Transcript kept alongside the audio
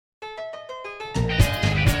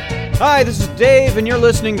Hi, this is Dave, and you're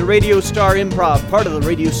listening to Radio Star Improv, part of the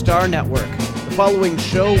Radio Star Network. The following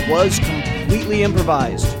show was completely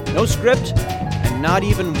improvised. No script, and not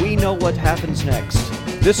even we know what happens next.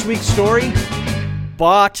 This week's story,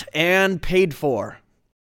 bought and paid for.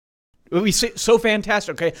 We say so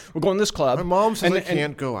fantastic. Okay, we're going to this club. My mom says I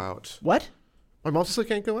can't go out. What? My mom says I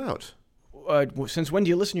can't go out. Since when do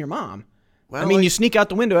you listen to your mom? Well, I mean, you sneak out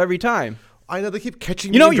the window every time. I know, they keep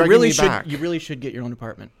catching me and dragging me back. You really should get your own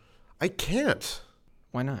apartment. I can't.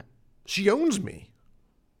 Why not? She owns me.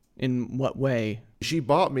 In what way? She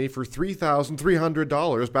bought me for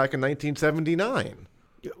 $3,300 back in 1979.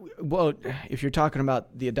 Well, if you're talking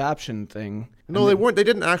about the adoption thing... No, they weren't. They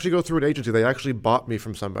didn't actually go through an agency. They actually bought me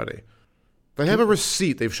from somebody. They have a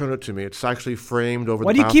receipt. They've shown it to me. It's actually framed over the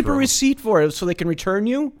bathroom. Why do you keep a receipt for it? So they can return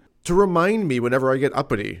you? To remind me whenever I get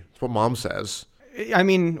uppity. That's what Mom says. I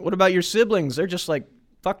mean, what about your siblings? They're just like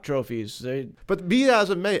fuck trophies. But be that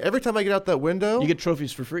as it may, every time I get out that window... You get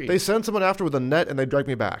trophies for free. They send someone after with a net and they drag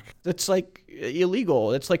me back. It's like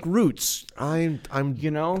illegal. It's like roots. I'm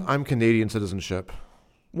Canadian citizenship.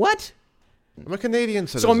 What? I'm a Canadian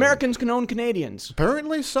citizen. So Americans can own Canadians?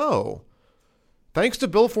 Apparently so. Thanks to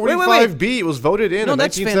Bill 45B, it was voted in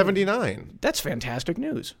 1979. That's fantastic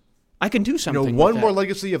news. I can do something. One more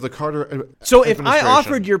legacy of the Carter So if I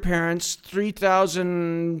offered your parents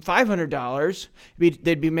 $3,500,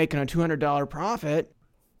 they'd be making a $200 profit.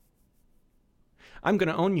 I'm going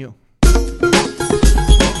to own you.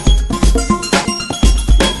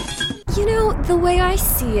 You know, the way I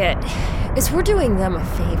see it is we're doing them a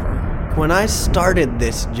favor. When I started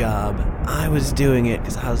this job, I was doing it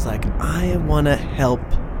because I was like, I want to help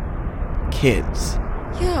kids.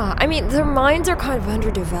 Yeah, I mean, their minds are kind of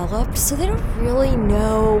underdeveloped, so they don't really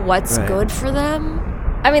know what's good for them.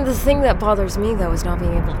 I mean, the thing that bothers me, though, is not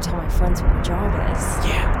being able to tell my friends what my job is.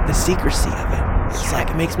 Yeah, the secrecy of it. It's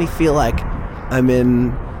like, it makes me feel like I'm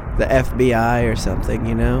in the FBI or something,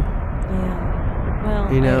 you know?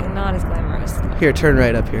 Yeah. Well, not as glamorous. Here, turn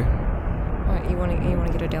right up here. What, you want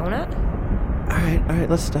to get a donut? All right,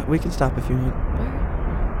 let's stop. We can stop if you want. All right.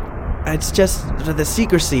 It's just the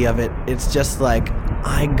secrecy of it. It's just like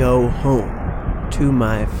I go home to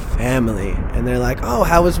my family, and they're like, "Oh,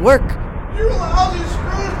 how was work?" You lousy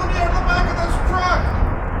screws! Let me out of the back of this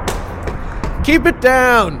truck. Keep it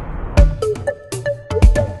down.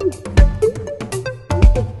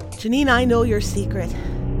 Janine, I know your secret.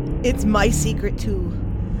 It's my secret too.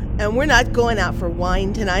 And we're not going out for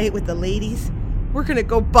wine tonight with the ladies. We're gonna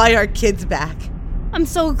go buy our kids back. I'm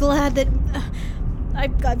so glad that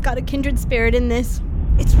I've got a kindred spirit in this.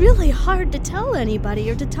 It's really hard to tell anybody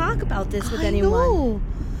or to talk about this with anyone. I know.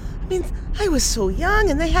 I mean, I was so young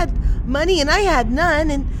and they had money and I had none,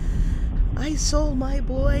 and I sold my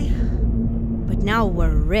boy. But now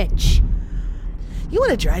we're rich. You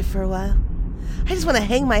want to drive for a while? I just want to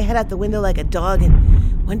hang my head out the window like a dog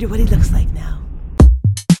and wonder what he looks like now.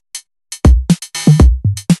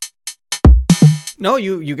 No,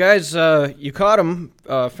 you guys, you caught him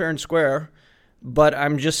fair and square. But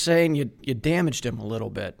I'm just saying you damaged him a little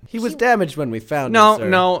bit. He was damaged when we found him, sir.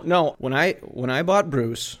 No. When I bought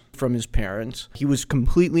Bruce from his parents, he was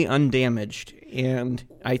completely undamaged, and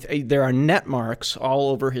there are net marks all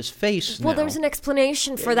over his face now. Well, there's an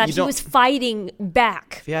explanation for that. He was fighting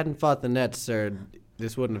back. If he hadn't fought the Nets, sir,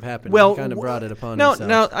 this wouldn't have happened. Well, he kind of brought it upon himself.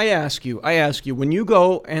 No, I ask you, when you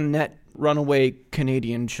go and net runaway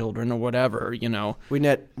Canadian children or whatever, you know.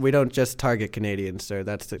 We don't just target Canadians, sir.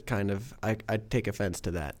 That's the kind of, I take offense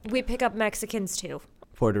to that. We pick up Mexicans too.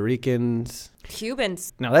 Puerto Ricans.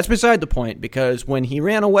 Cubans. Now that's beside the point, because when he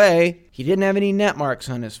ran away, he didn't have any net marks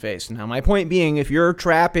on his face. Now my point being, if you're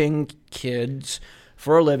trapping kids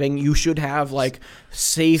for a living, you should have like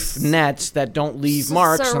safe nets that don't leave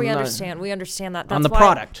marks. Sir, we understand that. That's on the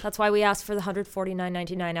product. That's why we asked for the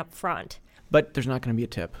 $149.99 up front. But there's not going to be a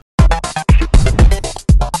tip.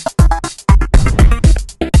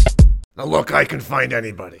 Now look, I can find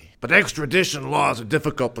anybody. But extradition laws are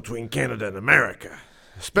difficult between Canada and America.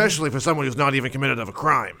 Especially for someone who's not even committed of a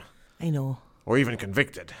crime. I know. Or even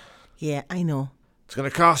convicted. Yeah, I know. It's going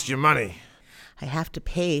to cost you money. I have to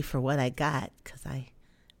pay for what I got, because I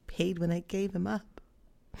paid when I gave him up.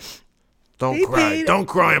 Don't cry. Don't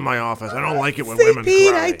cry in my office. I don't like it when They women paid.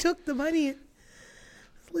 cry. I took the money.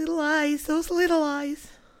 Those little eyes. Those little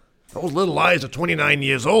eyes are 29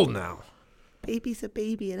 years old now. Baby's a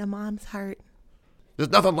baby in a mom's heart.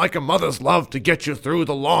 There's nothing like a mother's love to get you through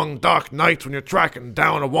the long, dark nights when you're tracking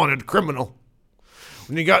down a wanted criminal.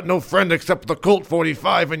 When you got no friend except the Colt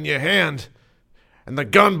 45 in your hand and the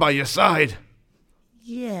gun by your side.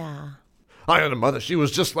 Yeah. I had a mother. She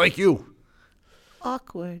was just like you.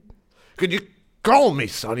 Awkward. Could you Call me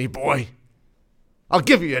Sonny Boy. I'll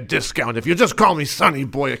give you a discount if you just call me Sonny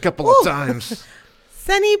Boy a couple of times.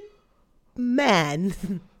 Sunny Man.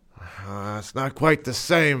 It's not quite the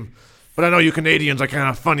same, but I know you Canadians are kind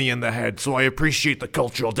of funny in the head, so I appreciate the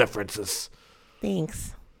cultural differences.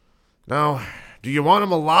 Thanks. Now, do you want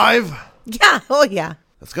him alive? Yeah, oh yeah.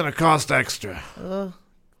 That's gonna cost extra. Oh,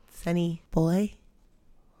 Sunny Boy.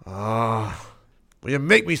 Will you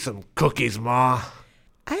make me some cookies, Ma?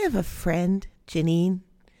 I have a friend, Janine.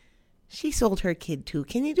 She sold her kid too.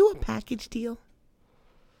 Can you do a package deal?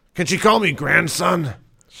 Can she call me grandson?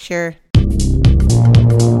 Sure.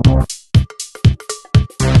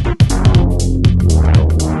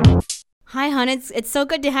 Hi, hon. It's so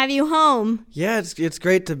good to have you home. Yeah, it's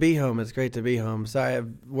great to be home. It's great to be home. Sorry,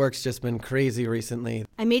 work's just been crazy recently.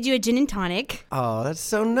 I made you a gin and tonic. Oh, that's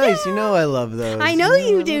so nice. You know I love those. I know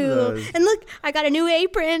you love do. those. And look, I got a new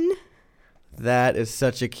apron. That is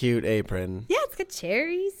such a cute apron. Yeah, it's got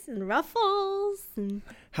cherries and ruffles. And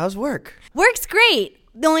How's work? works great.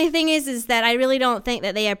 The only thing is that I really don't think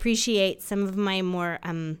that they appreciate some of my more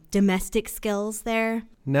domestic skills there.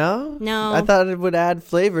 No? No. I thought it would add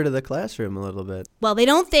flavor to the classroom a little bit. Well, they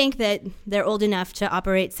don't think that they're old enough to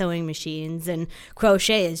operate sewing machines, and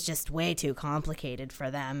crochet is just way too complicated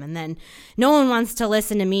for them. And then no one wants to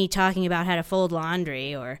listen to me talking about how to fold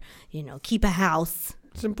laundry or, keep a house.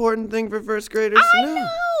 It's an important thing for first graders to know.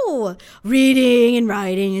 No! Reading and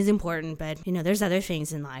writing is important, but, there's other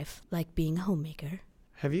things in life, like being a homemaker.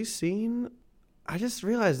 Have you seen... I just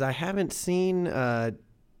realized I haven't seen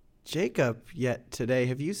Jacob yet today.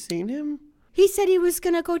 Have you seen him? He said he was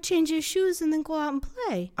going to go change his shoes and then go out and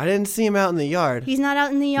play. I didn't see him out in the yard. He's not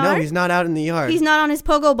out in the yard? No, he's not out in the yard. He's not on his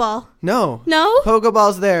pogo ball. No. No? Pogo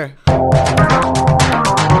ball's there.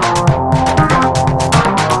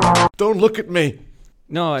 Don't look at me.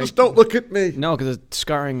 No, Just don't look at me. No, because the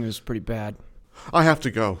scarring is pretty bad. I have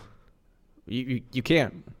to go. You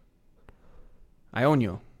can't. I own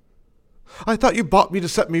you. I thought you bought me to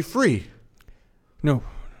set me free. No.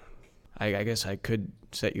 I guess I could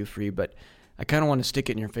set you free, but I kind of want to stick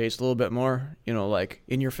it in your face a little bit more. Like,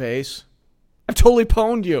 in your face. I've totally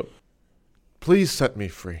pwned you. Please set me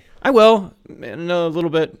free. I will, in a little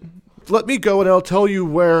bit. Let me go and I'll tell you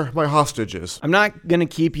where my hostage is. I'm not going to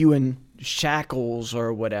keep you in shackles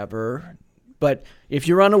or whatever, but if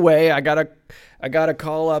you run away, I gotta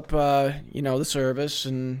call up, the service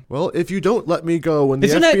and... Well, if you don't let me go when the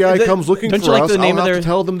Isn't FBI that- comes looking don't for you like us, the name I'll of have their- to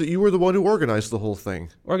tell them that you were the one who organized the whole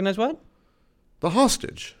thing. Organize what? The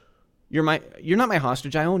hostage. You're not my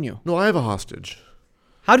hostage. I own you. No, I have a hostage.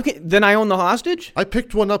 Then I own the hostage? I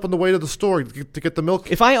picked one up on the way to the store to get the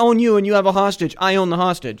milk. If I own you and you have a hostage, I own the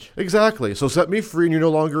hostage. Exactly. So set me free and you're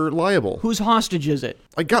no longer liable. Whose hostage is it?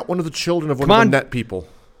 I got one of the children of one Come of on. the net people.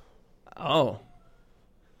 Oh.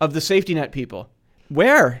 Of the safety net people.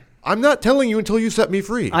 Where? I'm not telling you until you set me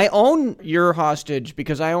free. I own your hostage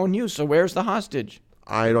because I own you, so where's the hostage?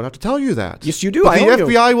 I don't have to tell you that. Yes, you do. But I the own you.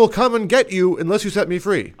 FBI will come and get you unless you set me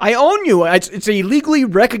free. I own you. It's a legally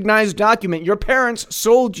recognized document. Your parents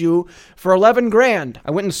sold you for $11,000.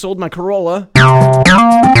 I went and sold my Corolla.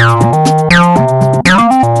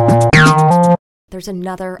 There's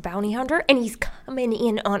another bounty hunter, and he's coming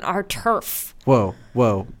in on our turf.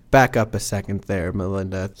 Whoa. Back up a second there,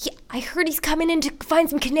 Melinda. Yeah, I heard he's coming in to find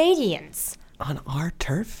some Canadians. On our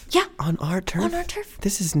turf? Yeah. On our turf? On our turf.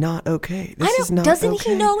 This is not okay. I know. Doesn't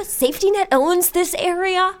he know Safety Net owns this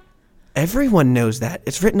area? Everyone knows that.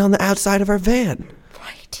 It's written on the outside of our van.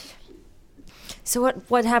 Right. So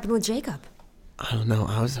what happened with Jacob? I don't know.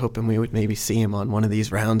 I was hoping we would maybe see him on one of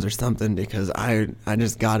these rounds or something because I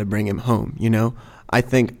just got to bring him home, I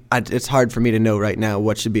think it's hard for me to know right now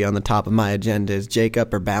what should be on the top of my agenda. Is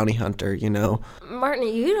Jacob or bounty hunter, Martin,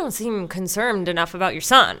 you don't seem concerned enough about your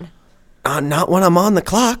son. Not when I'm on the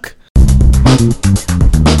clock.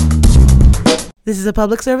 This is a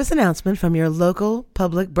public service announcement from your local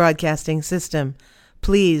public broadcasting system.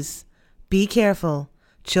 Please be careful.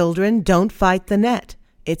 Children, don't fight the net.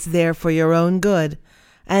 It's there for your own good.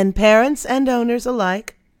 And parents and owners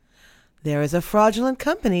alike. There is a fraudulent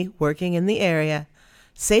company working in the area.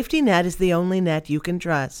 Safety Net is the only net you can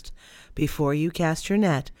trust. Before you cast your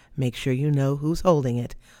net, make sure you know who's holding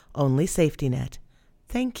it. Only Safety Net.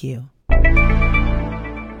 Thank you.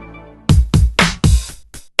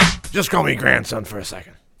 Just call me grandson for a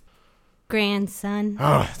second. Grandson.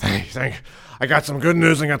 Oh, thank you. I got some good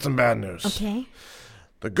news and got some bad news. Okay.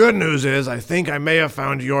 The good news is I think I may have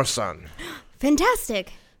found your son.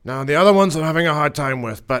 Fantastic. Now, the other ones I'm having a hard time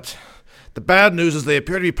with, but the bad news is they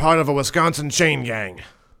appear to be part of a Wisconsin chain gang.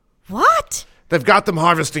 What? They've got them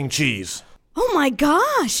harvesting cheese. Oh my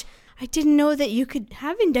gosh. I didn't know that you could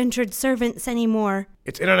have indentured servants anymore.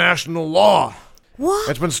 It's international law. What?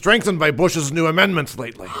 It's been strengthened by Bush's new amendments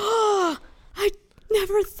lately. I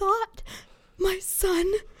never thought my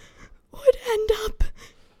son would end up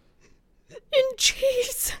in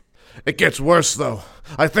cheese. It gets worse, though.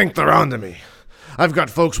 I think they're onto me. I've got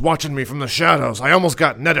folks watching me from the shadows. I almost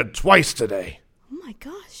got netted twice today. Oh my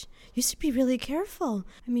gosh. You should be really careful.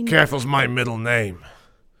 I mean... Careful's my middle name.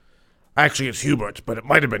 Actually, it's Hubert, but it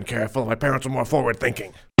might have been Careful if my parents were more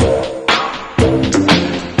forward-thinking.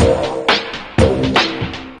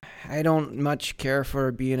 I don't much care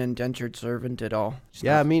for being an indentured servant at all.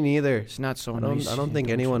 Me neither. It's not so I nice. don't think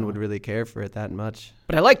anyone would really care for it that much.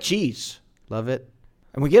 But I like cheese. Love it.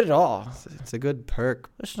 And we get it all. It's a good perk.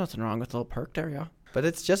 There's nothing wrong with a little perk there, yeah. But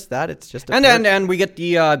it's just that. It's just a And perk. and we get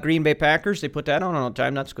the Green Bay Packers. They put that on all the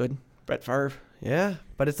time. That's good. Brett Favre. Yeah,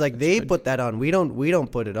 but it's like they put that on. We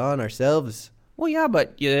don't put it on ourselves. Well, yeah,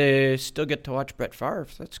 but you still get to watch Brett Favre.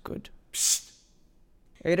 That's good. Psst.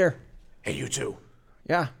 Hey there. Hey, you two.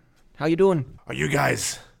 Yeah. How you doing? Are you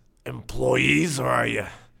guys employees, or are you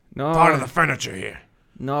No. part of the furniture here?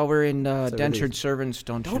 No, we're in a dentured relief. servants,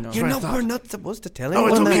 don't you know? You what I know, thought. we're not supposed to tell No,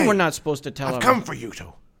 anyone. it's What do you okay. mean we're not supposed to tell I've them? come for you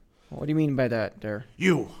two. What do you mean by that there?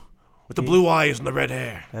 You, with the blue eyes and the red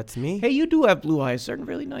hair. That's me. Hey, you do have blue eyes. They're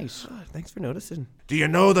really nice. Thanks for noticing. Do you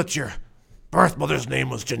know that your birth mother's name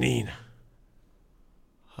was Janine?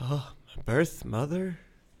 My birth mother?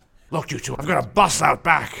 Look, you two, I've got a bus out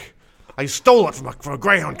back. I stole it from a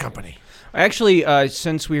Greyhound company. Actually,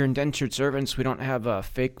 since we're indentured servants, we don't have a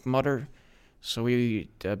fake mother. So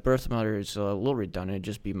birth mother is a little redundant. It'd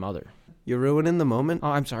just be mother. You're ruining the moment.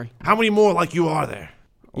 Oh, I'm sorry. How many more like you are there?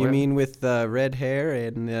 You mean with red hair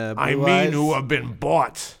and blue I mean eyes? who have been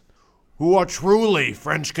bought. Who are truly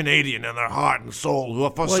French-Canadian in their heart and soul. Who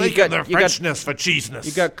have forsaken their Frenchness for cheeseness.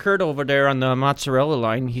 You got Kurt over there on the mozzarella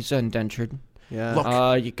line. He's indentured. Yeah.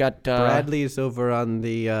 Look. You got Bradley's over on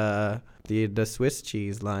the Swiss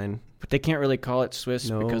cheese line. but they can't really call it Swiss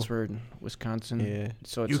No. because we're in Wisconsin. Yeah.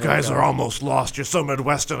 So it's You like, guys are almost lost. You're so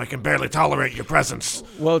Midwestern I can barely tolerate your presence.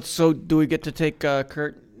 Well, so do we get to take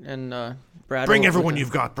Kurt and Brad? Bring over everyone with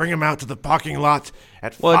you've got. Bring them out to the parking lot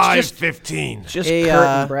at Well, it's 5:15. Just Hey, Kurt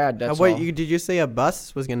and Brad. That's all. did you say a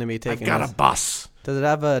bus was going to be I've taking got us? a bus. Does it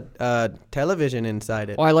have a television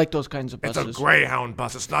inside it? Oh, I like those kinds of It's buses. a Greyhound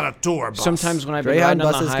bus. It's not a tour bus. Sometimes when I've been Greyhound riding on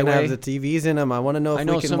the buses going to highway, have the TVs in them. I want to know I if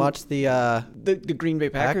know we can some- watch the the Green Bay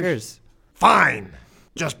Packers. Fine.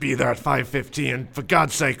 Just be there at 5:15. For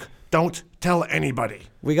God's sake, don't tell anybody.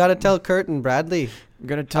 We got to tell Kurt and Bradley. I'm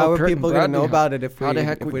gonna tell How are Kurt people and going to know Bradley about it if how the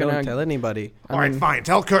heck if we we gonna- don't tell anybody? All right, fine.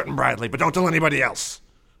 Tell Kurt and Bradley, but don't tell anybody else.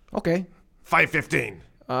 Okay. 5:15.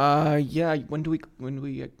 Yeah. When do we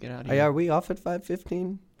get out of Hey, here? are we off at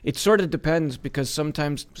 5:15? It sort of depends because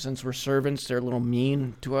sometimes since we're servants, they're a little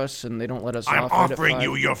mean to us and they don't let us I'm off. Right at offering 5.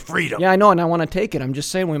 you your freedom. Yeah, I know, and I want to take it. I'm just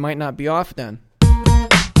saying we might not be off then.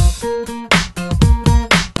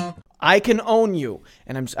 I can own you,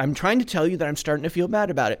 and I'm trying to tell you that I'm starting to feel bad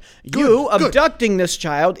about it. You good. abducting this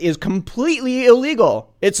child is completely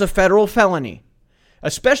illegal. It's a federal felony,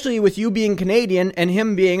 especially with you being Canadian and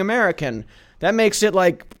him being American. That makes it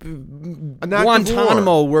like An act of war.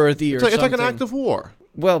 Guantanamo worthy or It's something. like an act of war.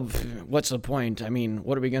 Well, what's the point? I mean,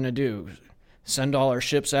 what are we gonna do? Send all our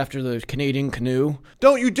ships after the Canadian canoe?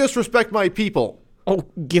 Don't you disrespect my people. Oh,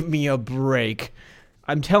 give me a break.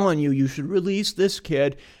 I'm telling you, you should release this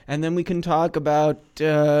kid, and then we can talk about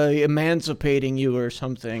emancipating you or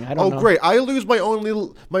something. I don't know. Oh, great. I lose my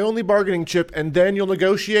only bargaining chip, and then you'll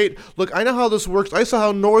negotiate. Look, I know how this works. I saw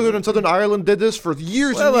how Northern and Southern Ireland did this for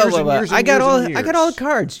years and years and years and I got years all. and years. I got all the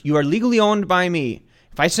cards. You are legally owned by me.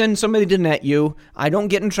 If I send somebody to net you, I don't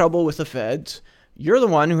get in trouble with the feds. You're the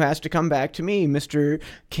one who has to come back to me, Mr.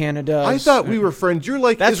 Canada. I thought we were friends. You're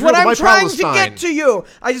like That's Israel what to I'm my trying Palestine. to get to you.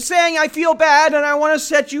 I'm saying I feel bad and I want to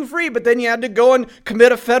set you free, but then you had to go and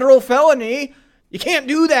commit a federal felony. You can't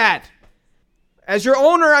do that. As your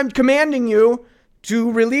owner, I'm commanding you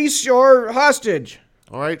to release your hostage.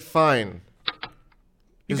 All right, fine.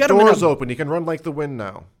 His got him in door's a- open. He can run like the wind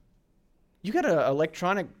now. You got an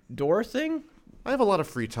electronic door thing? I have a lot of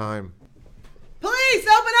free time. Police,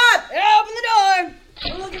 open up! Open the door!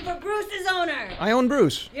 We're looking for Bruce's owner. I own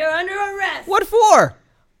Bruce. You're under arrest. What for?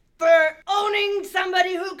 For owning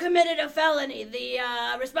somebody who committed a felony. The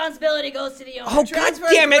responsibility goes to the owner. Oh, God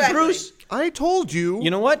damn it, Bruce. I told you. You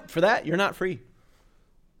know what? For that, you're not free.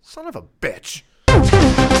 Son of a bitch.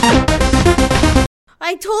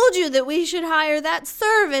 I told you that we should hire that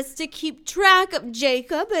service to keep track of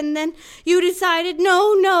Jacob, and then you decided,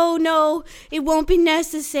 no, it won't be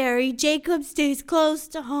necessary. Jacob stays close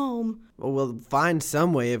to home. Well, we'll find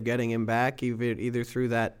some way of getting him back, either through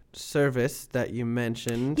that service that you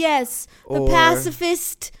mentioned. Yes, the or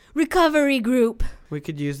pacifist recovery group. we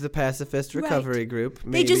could use the pacifist recovery group.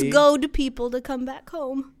 Maybe. They just goad people to come back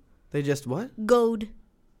home. They just what? Goad.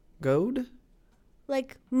 Goad?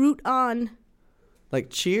 Like root on. Like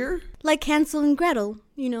cheer? Like Hansel and Gretel,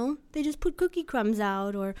 They just put cookie crumbs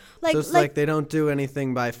out, or So it's like they don't do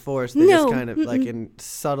anything by force. They just kind of like in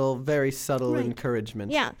subtle, very subtle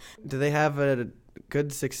encouragement. Yeah. Do they have a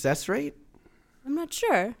good success rate? I'm not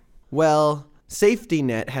sure. Well, Safety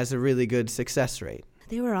Net has a really good success rate.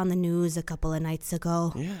 They were on the news a couple of nights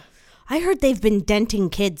ago. Yeah. I heard they've been denting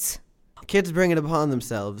kids. Kids bring it upon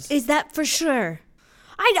themselves. Is that for sure?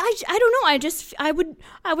 I don't know.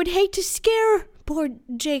 I would hate to scare poor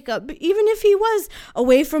Jacob, even if he was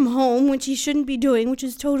away from home, which he shouldn't be doing, which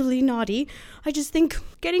is totally naughty. I just think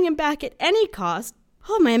getting him back at any cost.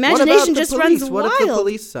 Oh, my imagination just runs wild. What if the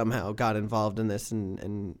police somehow got involved in this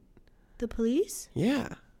and The police? Yeah.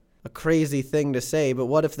 A crazy thing to say, but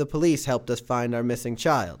what if the police helped us find our missing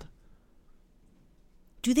child?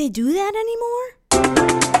 Do they do that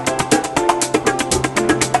anymore?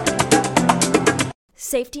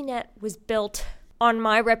 Safety Net was built on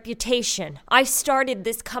my reputation. I started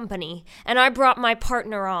this company, and I brought my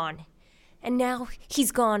partner on. And now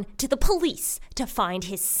he's gone to the police to find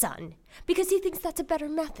his son, because he thinks that's a better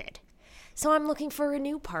method. So I'm looking for a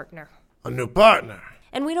new partner. A new partner?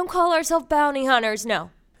 And we don't call ourselves bounty hunters,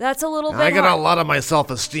 no. That's a little bit I got hard. a lot of my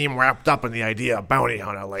self-esteem wrapped up in the idea of bounty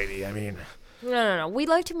hunter, lady. I mean... No. We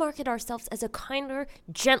like to market ourselves as a kinder,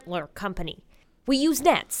 gentler company. We use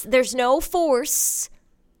nets. There's no force.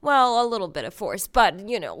 Well, a little bit of force, but, There's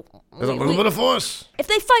a little bit of force? If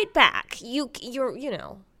they fight back, you're.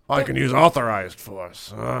 I can use authorized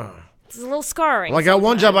force. It's a little scarring. Well, I got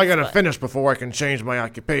one job I gotta finish before I can change my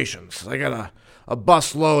occupations. I got a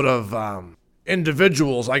busload of,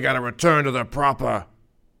 individuals I gotta return to their proper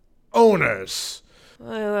owners.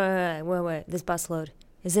 Wait. This busload.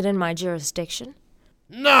 Is it in my jurisdiction?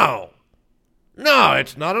 No,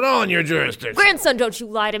 it's not at all in your jurisdiction. Grandson, don't you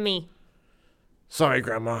lie to me. Sorry,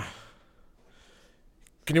 Grandma.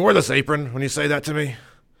 Can you wear this apron when you say that to me?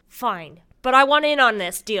 Fine. But I want in on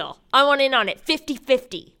this deal. I want in on it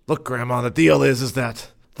 50-50. Look, Grandma, the deal is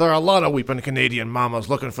that there are a lot of weeping Canadian mamas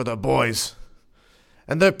looking for their boys.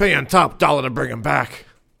 And they're paying top dollar to bring them back.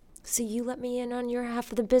 So you let me in on your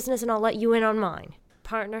half of the business and I'll let you in on mine.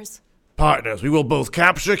 Partners? Partners. We will both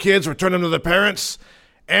capture kids, return them to their parents,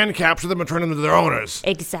 and capture them and return them to their owners.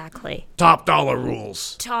 Exactly. Top dollar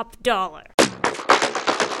rules. Top dollar.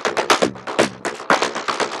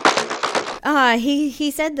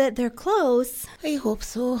 He said that they're close. I hope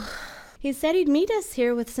so. He said he'd meet us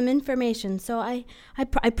here with some information, so I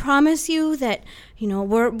promise you that,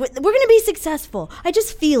 we're going to be successful. I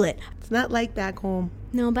just feel it. It's not like back home.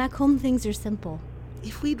 No, back home things are simple.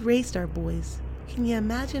 If we'd raised our boys, can you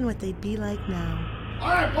imagine what they'd be like now? All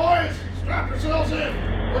right, boys, strap yourselves in.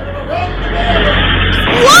 We're gonna run the border.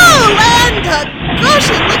 Whoa, and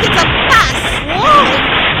Goshen, look, it's a bus! Whoa!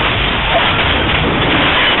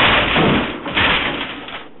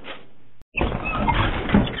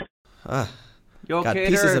 You okay Got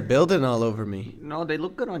pieces there? of building all over me. No, they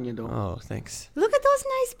look good on you, though. Oh, thanks. Look at those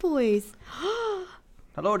nice boys.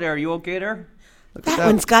 Hello there, you okay there? Look That at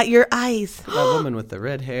one's got your eyes. that woman with the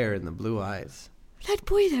red hair and the blue eyes. That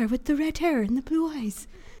boy there with the red hair and the blue eyes.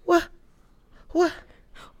 What?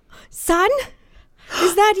 Son?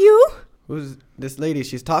 Is that you? Who's this lady?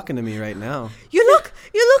 She's talking to me right now. You look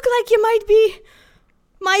like you might be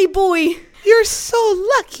my boy. You're so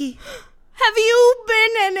lucky. Have you been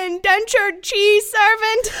an indentured cheese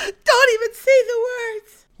servant? Don't even say the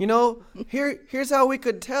words. You know, here's how we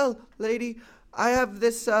could tell, lady. I have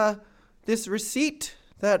this receipt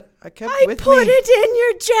that I kept with me. I put it in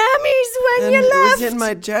your jammies when and you left. It was in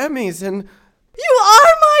my jammies, and You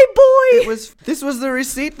are my boy. This was the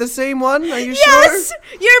receipt, the same one? Are you Yes, sure?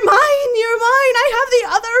 you're mine. I have the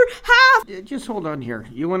other half. Just hold on here.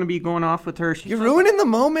 You want to be going off with her? You're ruining the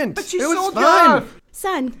moment. But she it was sold you fine. off.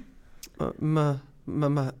 Son.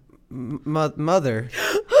 Mother.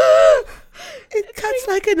 It cuts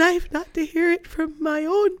like a knife not to hear it from my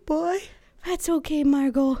own boy. That's okay,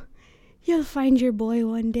 Margot. You'll find your boy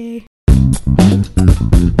one day.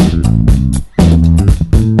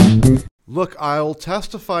 Look, I'll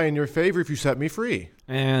testify in your favor if you set me free.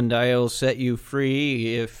 And I'll set you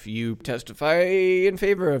free if you testify in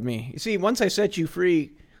favor of me. You see, once I set you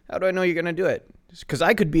free, how do I know you're going to do it? Because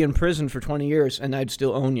I could be in prison for 20 years and I'd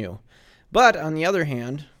still own you. But on the other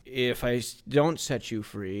hand, if I don't set you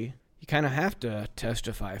free, you kind of have to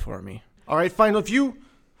testify for me. All right, fine. But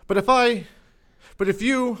if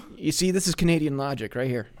you... You see, this is Canadian logic right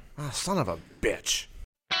here. Son of a bitch.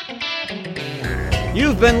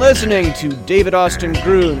 You've been listening to David Austin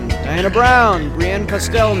Gruen, Diana Brown, Brienne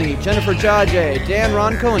Kostelny, Jennifer Jaje, Dan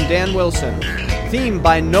Ronco, and Dan Wilson. Theme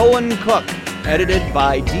by Nolan Cook. Edited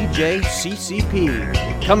by DJ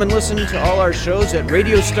CCP. Come and listen to all our shows at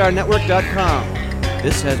RadiostarNetwork.com.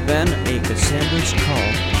 This has been a Cassandra's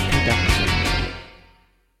Call production.